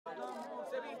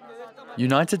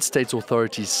United States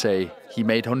authorities say he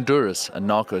made Honduras a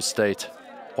narco state.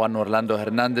 Juan Orlando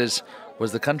Hernandez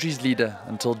was the country's leader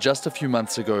until just a few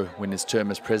months ago when his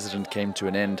term as president came to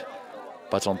an end.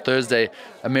 But on Thursday,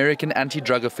 American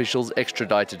anti-drug officials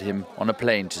extradited him on a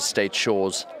plane to state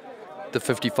shores. The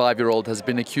 55-year-old has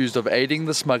been accused of aiding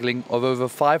the smuggling of over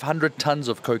 500 tons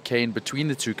of cocaine between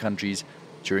the two countries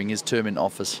during his term in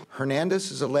office.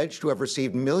 Hernandez is alleged to have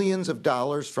received millions of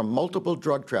dollars from multiple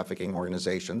drug trafficking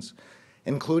organizations,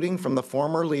 including from the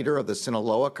former leader of the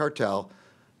Sinaloa cartel,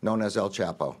 known as El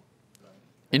Chapo.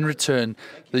 In return,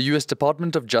 the U.S.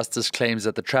 Department of Justice claims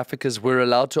that the traffickers were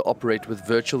allowed to operate with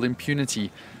virtual impunity,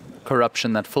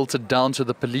 corruption that filtered down to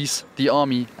the police, the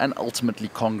army, and ultimately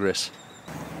Congress.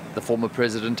 The former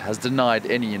president has denied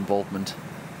any involvement.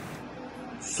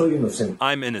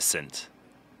 I'm innocent.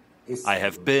 I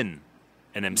have been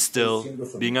and am still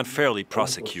being unfairly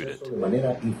prosecuted.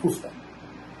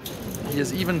 He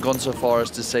has even gone so far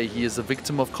as to say he is a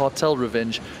victim of cartel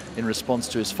revenge in response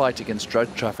to his fight against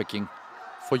drug trafficking.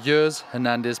 For years,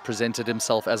 Hernandez presented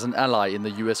himself as an ally in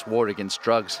the U.S. war against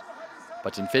drugs.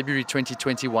 But in February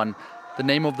 2021, the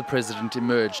name of the president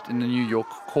emerged in a New York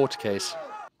court case.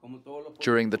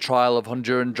 During the trial of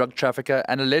Honduran drug trafficker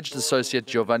and alleged associate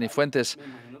Giovanni Fuentes,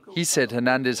 he said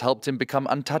Hernandez helped him become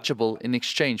untouchable in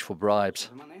exchange for bribes.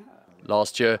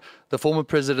 Last year, the former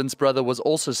president's brother was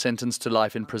also sentenced to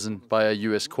life in prison by a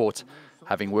U.S. court,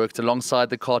 having worked alongside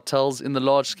the cartels in the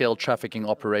large-scale trafficking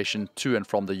operation to and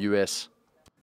from the U.S.